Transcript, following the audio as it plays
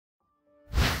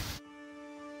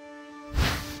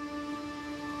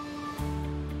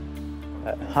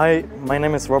Hi, my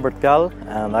name is Robert Gull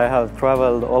and I have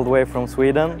traveled all the way from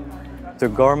Sweden to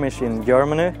Garmisch in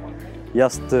Germany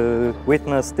just to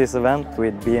witness this event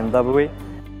with BMW.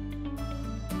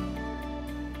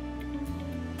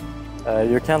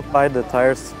 You can't buy the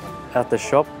tires at the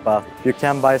shop, but you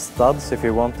can buy studs if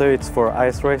you want to. It's for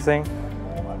ice racing.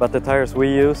 But the tires we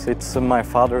use, it's my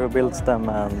father who builds them,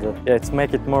 and it's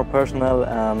make it more personal,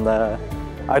 and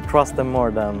I trust them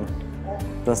more than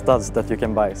the studs that you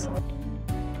can buy.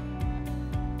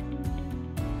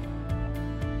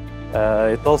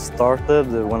 It all started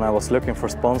when I was looking for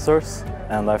sponsors,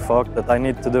 and I thought that I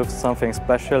need to do something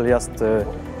special just to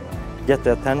get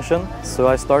the attention. So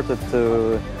I started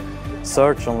to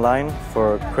search online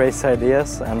for crazy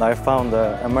ideas, and I found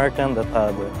an American that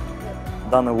had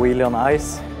done a wheelie on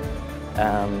ice,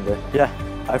 and yeah,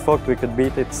 I thought we could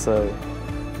beat it, so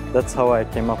that's how I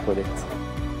came up with it.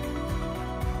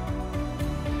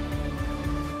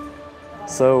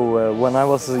 So when I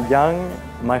was young,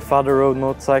 my father rode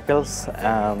motorcycles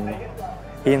and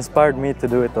he inspired me to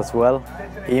do it as well.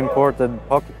 He imported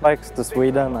pocket bikes to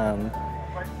Sweden, and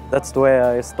that's the way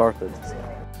I started.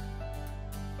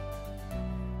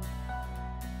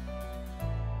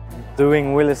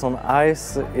 Doing wheelies on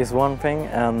ice is one thing,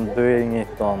 and doing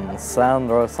it on sand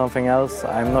or something else,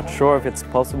 I'm not sure if it's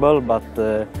possible,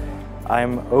 but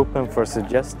I'm open for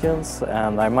suggestions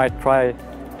and I might try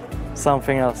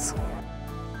something else.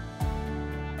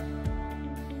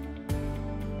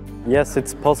 Yes,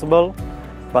 it's possible,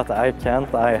 but I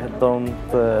can't. I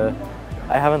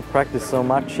haven't practiced so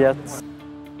much yet.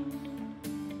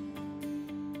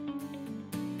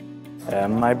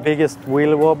 My biggest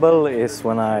wheel wobble is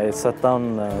when I set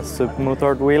down a Super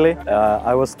Motorrad Wheelie.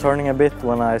 I was turning a bit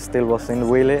when I still was in the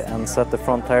wheelie and set the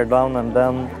front tire down, and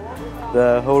then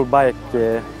the whole bike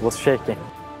was shaking.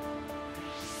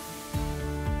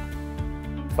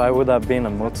 If I would have been a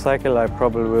motorcycle, I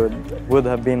probably would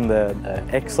have been the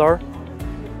XR,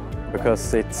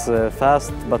 because it's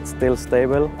fast but still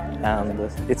stable,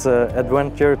 and it's an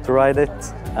adventure to ride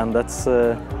it, and that's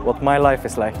what my life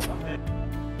is like.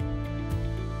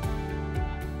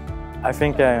 I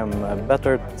think I am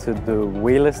better to do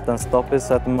wheelies than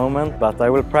stoppies at the moment, but I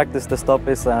will practice the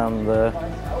stoppies and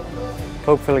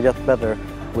hopefully get better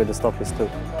with the stoppies too.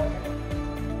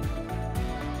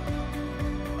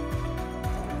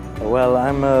 Well,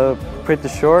 I'm pretty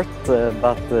short,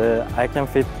 but I can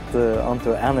fit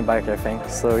onto any bike, I think.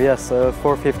 So yes,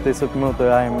 450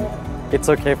 Supermoto, it's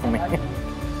okay for me.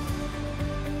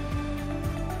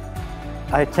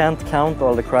 I can't count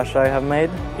all the crashes I have made.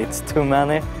 It's too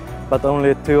many, but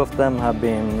only 2 of them have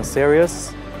been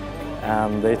serious.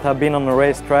 And it have been on a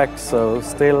racetrack, so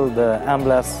still the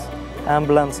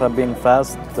ambulance have been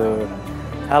fast to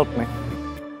help me.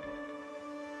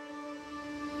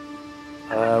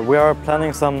 We are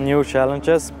planning some new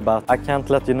challenges, but I can't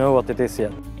let you know what it is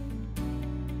yet.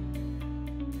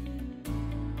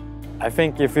 I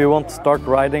think if you want to start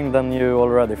riding, then you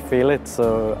already feel it,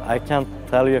 so I can't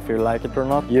tell you if you like it or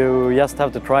not. You just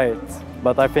have to try it,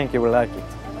 but I think you will like it.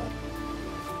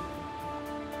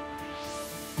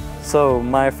 So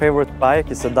my favorite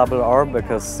bike is a double R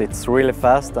because it's really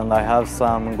fast and I have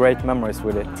some great memories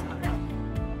with it.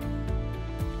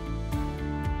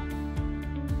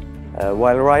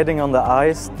 While riding on the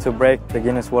ice to break the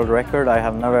Guinness World Record, I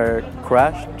have never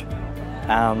crashed,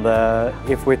 and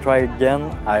if we try again,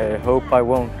 I hope I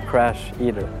won't crash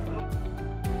either.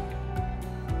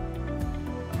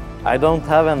 I don't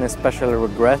have any special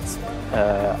regrets.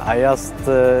 I just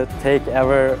take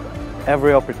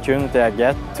every opportunity I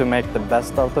get to make the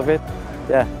best out of it.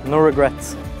 Yeah, no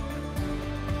regrets.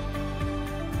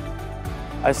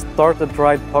 I started to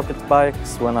ride pocket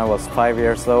bikes when I was 5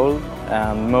 years old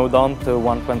and moved on to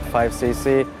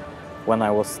 1.5cc when I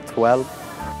was 12.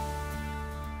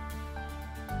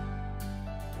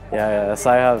 Yeah, as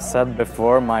I have said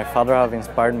before, my father have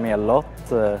inspired me a lot.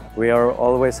 We are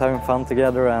always having fun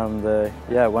together, and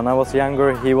yeah, when I was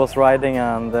younger he was riding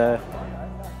and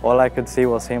all I could see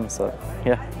was him, so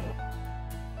yeah.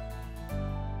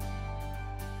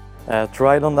 To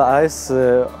ride on the ice,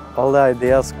 all the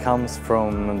ideas comes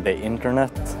from the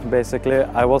internet, basically.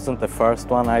 I wasn't the first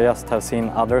one, I just have seen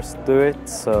others do it,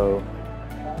 so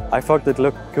I thought it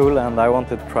looked cool and I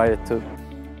wanted to try it too.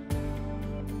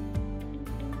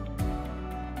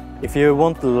 If you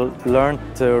want to learn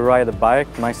to ride a bike,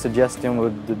 my suggestion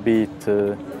would be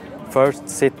to first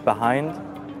sit behind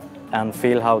and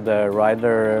feel how the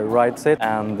rider rides it,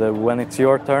 and when it's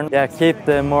your turn, yeah, keep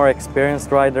the more experienced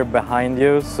rider behind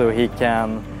you so he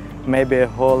can maybe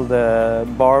hold the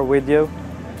bar with you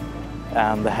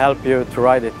and help you to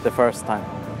ride it the first time,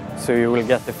 so you will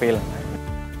get the feeling.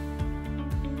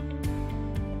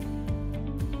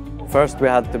 First we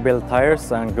had to build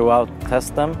tires and go out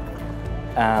test them,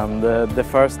 and the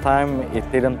first time it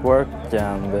didn't work,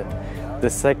 and the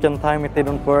second time it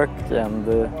didn't work, and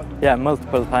yeah,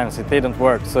 multiple times it didn't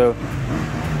work. So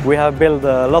we have built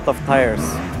a lot of tires.